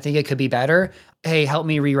paragraph, I think it could be better. Hey, help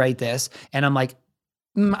me rewrite this. And I'm like,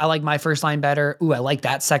 I like my first line better. Ooh, I like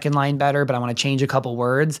that second line better, but I want to change a couple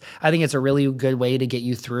words. I think it's a really good way to get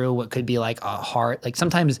you through what could be like a hard, like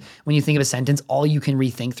sometimes when you think of a sentence, all you can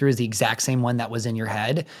rethink through is the exact same one that was in your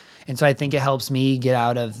head. And so I think it helps me get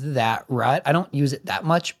out of that rut. I don't use it that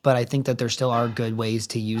much, but I think that there still are good ways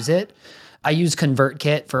to use it. I use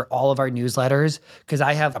ConvertKit for all of our newsletters because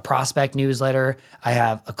I have a prospect newsletter. I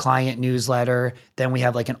have a client newsletter. Then we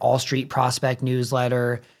have like an All Street prospect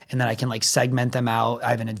newsletter. And then I can like segment them out.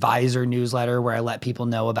 I have an advisor newsletter where I let people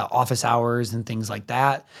know about office hours and things like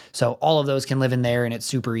that. So all of those can live in there and it's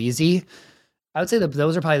super easy. I would say that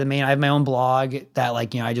those are probably the main. I have my own blog that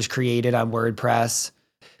I just created on WordPress.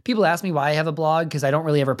 people ask me why I have a blog because I don't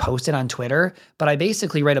really ever post it on Twitter, but I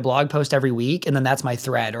basically write a blog post every week and then that's my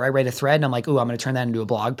thread. Or I write a thread and I'm like, ooh, I'm going to turn that into a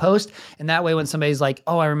blog post. And that way when somebody's like,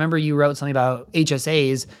 oh, I remember you wrote something about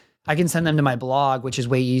HSAs, I can send them to my blog, which is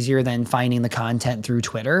way easier than finding the content through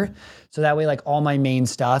Twitter. So that way, like all my main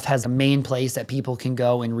stuff has a main place that people can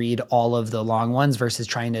go and read all of the long ones versus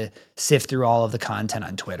trying to sift through all of the content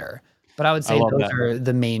on Twitter. But I would say those are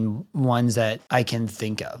the main ones that I can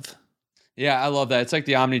think of. Yeah, I love that. It's like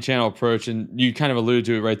the omni-channel approach, and you kind of alluded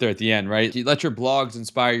to it right there at the end, right? You let your blogs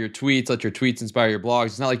inspire your tweets, let your tweets inspire your blogs.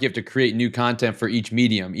 It's not like you have to create new content for each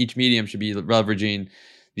medium. Each medium should be leveraging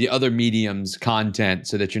the other mediums content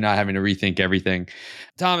so that you're not having to rethink everything.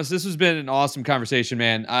 Thomas, this has been an awesome conversation,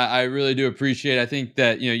 man. I really do appreciate it. I think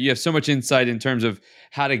that, you have so much insight in terms of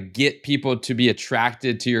how to get people to be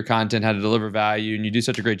attracted to your content, how to deliver value, and you do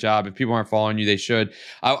such a great job. If people aren't following you, they should.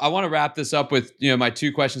 I want to wrap this up with, my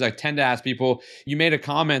 2 questions I tend to ask people. You made a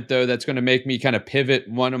comment, though, that's going to make me kind of pivot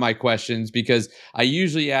one of my questions, because I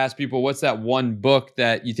usually ask people, what's that one book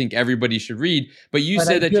that you think everybody should read? But you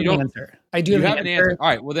said that you don't. Answer. I do have an answer. All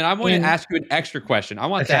right. Well, then I'm going to ask you an extra question. I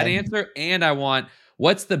want that answer, and I want,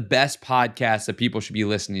 what's the best podcast that people should be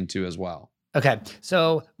listening to as well? Okay.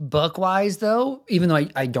 So book-wise, though, even though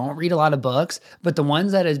I don't read a lot of books, but the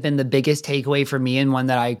ones that has been the biggest takeaway for me and one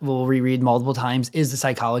that I will reread multiple times is The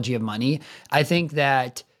Psychology of Money. I think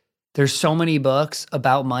that there's so many books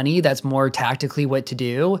about money that's more tactically what to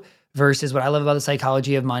do versus what I love about The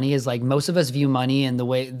Psychology of Money is like most of us view money and the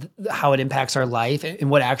way how it impacts our life and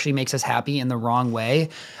what actually makes us happy in the wrong way.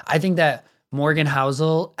 I think that Morgan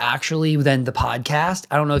Housel actually, then the podcast,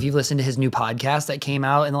 I don't know if you've listened to his new podcast that came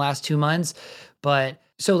out in the last 2 months, but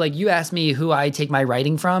so like you asked me who I take my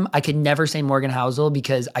writing from, I could never say Morgan Housel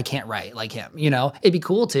because I can't write like him, it'd be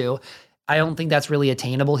cool to. I don't think that's really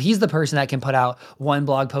attainable. He's the person that can put out 1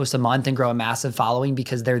 blog post a month and grow a massive following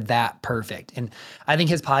because they're that perfect. And I think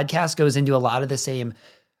his podcast goes into a lot of the same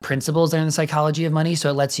principles there in The Psychology of Money. So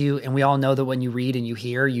it lets you, and we all know that when you read and you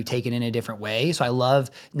hear, you take it in a different way. So I love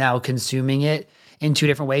now consuming it in 2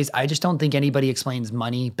 different ways. I just don't think anybody explains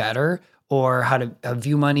money better or how to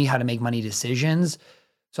view money, how to make money decisions.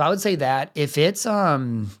 So I would say that if it's,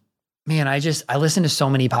 man, I listen to so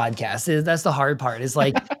many podcasts. That's the hard part is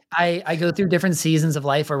like, I go through different seasons of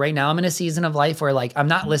life, or right now I'm in a season of life where like, I'm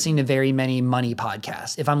not listening to very many money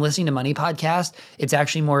podcasts. If I'm listening to money podcasts, it's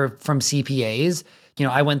actually more from CPAs.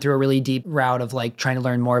 I went through a really deep route of like trying to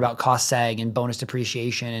learn more about cost seg and bonus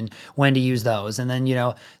depreciation and when to use those. And then,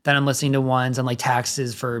 then I'm listening to ones on like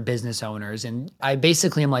taxes for business owners. And I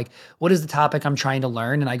basically am like, what is the topic I'm trying to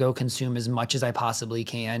learn? And I go consume as much as I possibly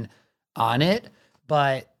can on it.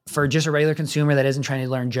 But for just a regular consumer that isn't trying to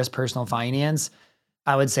learn just personal finance,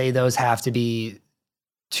 I would say those have to be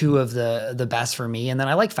 2 of the best for me. And then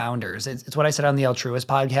I like Founders. It's what I said on the Altruist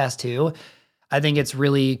podcast too. I think it's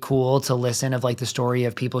really cool to listen of like the story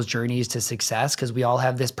of people's journeys to success because we all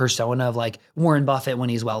have this persona of like Warren Buffett when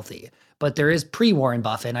he's wealthy. But there is pre-Warren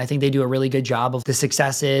Buffett, and I think they do a really good job of the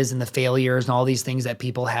successes and the failures and all these things that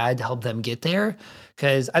people had to help them get there.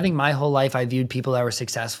 Because I think my whole life I viewed people that were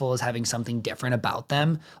successful as having something different about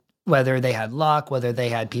them, whether they had luck, whether they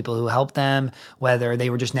had people who helped them, whether they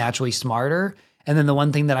were just naturally smarter. And then the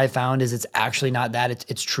one thing that I found is it's actually not that.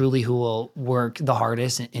 It's truly who will work the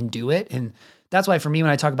hardest and do it. And that's why for me, when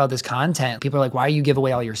I talk about this content, people are like, why do you give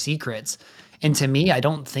away all your secrets? And to me, I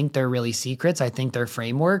don't think they're really secrets. I think they're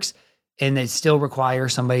frameworks and they still require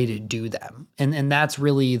somebody to do them. And that's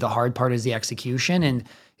really the hard part is the execution. And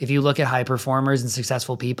if you look at high performers and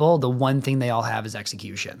successful people, the one thing they all have is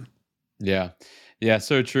execution. Yeah. Yeah,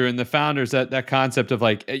 so true. And the Founders, that concept of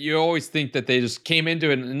like, you always think that they just came into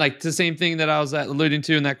it and like the same thing that I was alluding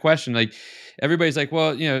to in that question. Like everybody's like,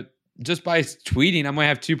 well, just by tweeting, I'm going to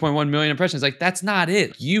have 2.1 million impressions. Like, that's not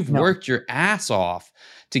it. You've worked your ass off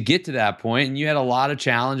to get to that point, and you had a lot of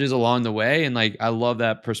challenges along the way. And like, I love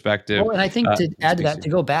that perspective. Well, and I think to add to that, to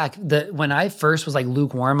go back, when I first was like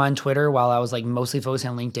lukewarm on Twitter while I was like mostly focusing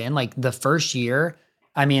on LinkedIn, like the first year,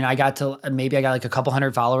 I mean, I got like a couple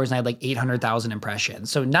hundred followers and I had like 800,000 impressions.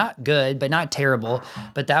 So not good, but not terrible.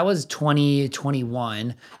 But that was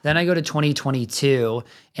 2021. Then I go to 2022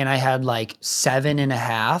 and I had like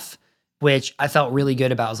 7.5, which I felt really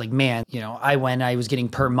good about. I was like, man, I was getting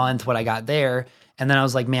per month what I got there. And then I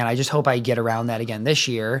was like, man, I just hope I get around that again this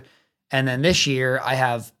year. And then this year I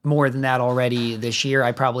have more than that already. This year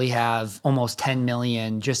I probably have almost 10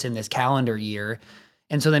 million just in this calendar year.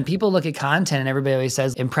 And so then people look at content and everybody always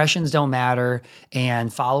says impressions don't matter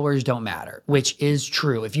and followers don't matter, which is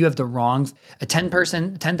true. If you have a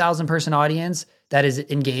 10,000 person audience, that is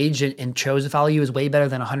engaged and chose to follow you is way better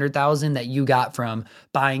than 100,000 that you got from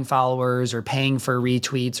buying followers or paying for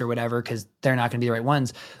retweets or whatever, because they're not going to be the right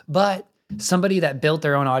ones. But somebody that built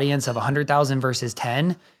their own audience of 100,000 versus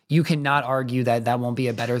 10, you cannot argue that that won't be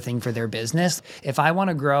a better thing for their business. If I want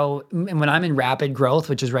to grow, and when I'm in rapid growth,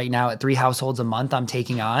 which is right now at 3 households a month I'm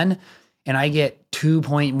taking on, and I get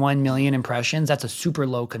 2.1 million impressions, that's a super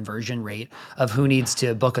low conversion rate of who needs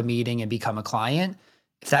to book a meeting and become a client.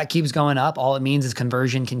 If that keeps going up, all it means is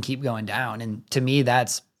conversion can keep going down. And to me,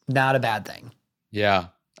 that's not a bad thing. Yeah,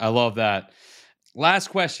 I love that. Last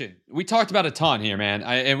question. We talked about a ton here, man.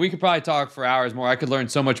 And we could probably talk for hours more. I could learn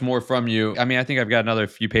so much more from you. I mean, I think I've got another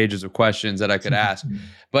few pages of questions that I could ask.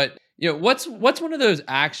 But what's one of those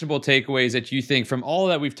actionable takeaways that you think from all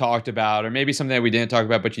that we've talked about, or maybe something that we didn't talk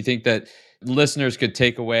about, but you think that listeners could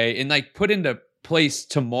take away and like put into place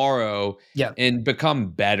tomorrow and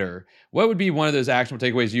become better? What would be one of those actionable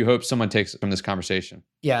takeaways you hope someone takes from this conversation?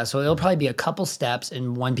 Yeah, so it'll probably be a couple steps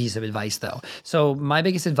and one piece of advice though. So my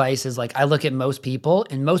biggest advice is like, I look at most people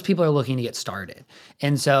and most people are looking to get started.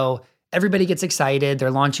 And so everybody gets excited.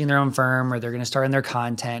 They're launching their own firm or they're going to start in their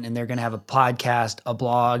content and they're going to have a podcast, a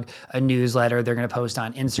blog, a newsletter. They're going to post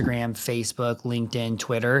on Instagram, Facebook, LinkedIn,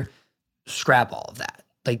 Twitter. Scrap all of that.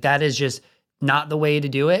 Like that is just not the way to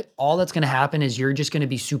do it. All that's going to happen is you're just going to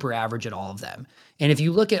be super average at all of them. And if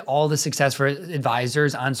you look at all the successful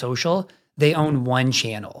advisors on social, they own one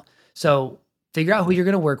channel. So figure out who you're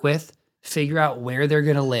going to work with, figure out where they're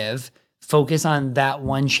going to live, focus on that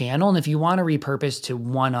one channel. And if you want to repurpose to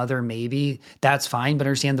one other, maybe that's fine, but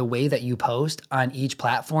understand the way that you post on each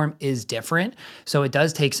platform is different. So it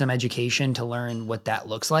does take some education to learn what that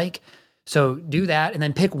looks like. So do that and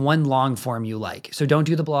then pick one long form you like. So don't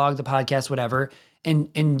do the blog, the podcast, whatever. And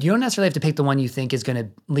you don't necessarily have to pick the one you think is going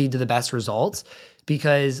to lead to the best results,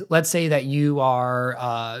 because let's say that you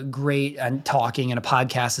are great at talking and a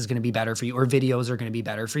podcast is going to be better for you or videos are going to be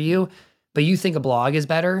better for you, but you think a blog is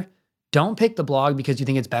better. Don't pick the blog because you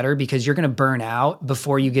think it's better, because you're going to burn out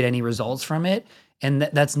before you get any results from it. And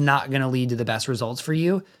that's not going to lead to the best results for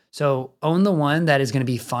you. So own the one that is going to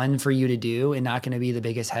be fun for you to do and not going to be the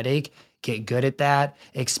biggest headache. Get good at that,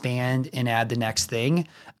 expand and add the next thing.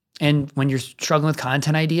 And when you're struggling with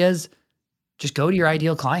content ideas, just go to your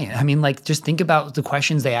ideal client. I mean, like, just think about the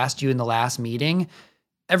questions they asked you in the last meeting.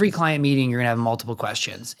 Every client meeting, you're going to have multiple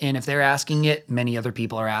questions. And if they're asking it, many other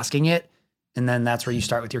people are asking it. And then that's where you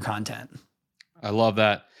start with your content. I love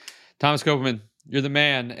that. Thomas Kopelman, you're the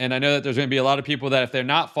man. And I know that there's going to be a lot of people that if they're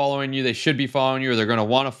not following you, they should be following you, or they're going to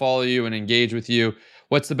want to follow you and engage with you.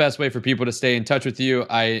 What's the best way for people to stay in touch with you?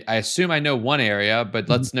 I assume I know one area, but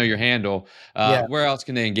let's know your handle. Where else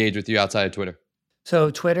can they engage with you outside of Twitter?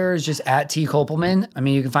 So Twitter is just at T Kopelman. I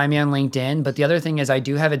mean, you can find me on LinkedIn, but the other thing is I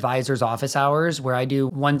do have advisors office hours where I do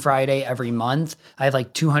one Friday every month. I have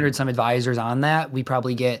like 200 some advisors on that. We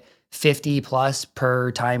probably get 50 plus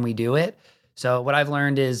per time we do it. So what I've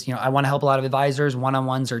learned is, I want to help a lot of advisors.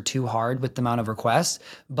 One-on-ones are too hard with the amount of requests,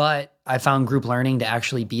 but I found group learning to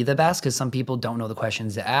actually be the best because some people don't know the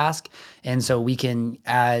questions to ask. And so we can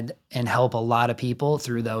add and help a lot of people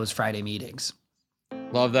through those Friday meetings.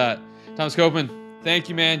 Love that. Thomas Kopelman, thank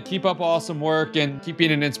you, man. Keep up awesome work and keep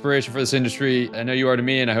being an inspiration for this industry. I know you are to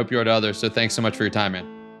me and I hope you are to others. So thanks so much for your time, man.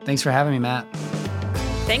 Thanks for having me, Matt.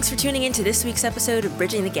 Thanks for tuning in to this week's episode of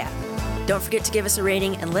Bridging the Gap. Don't forget to give us a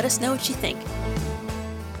rating and let us know what you think.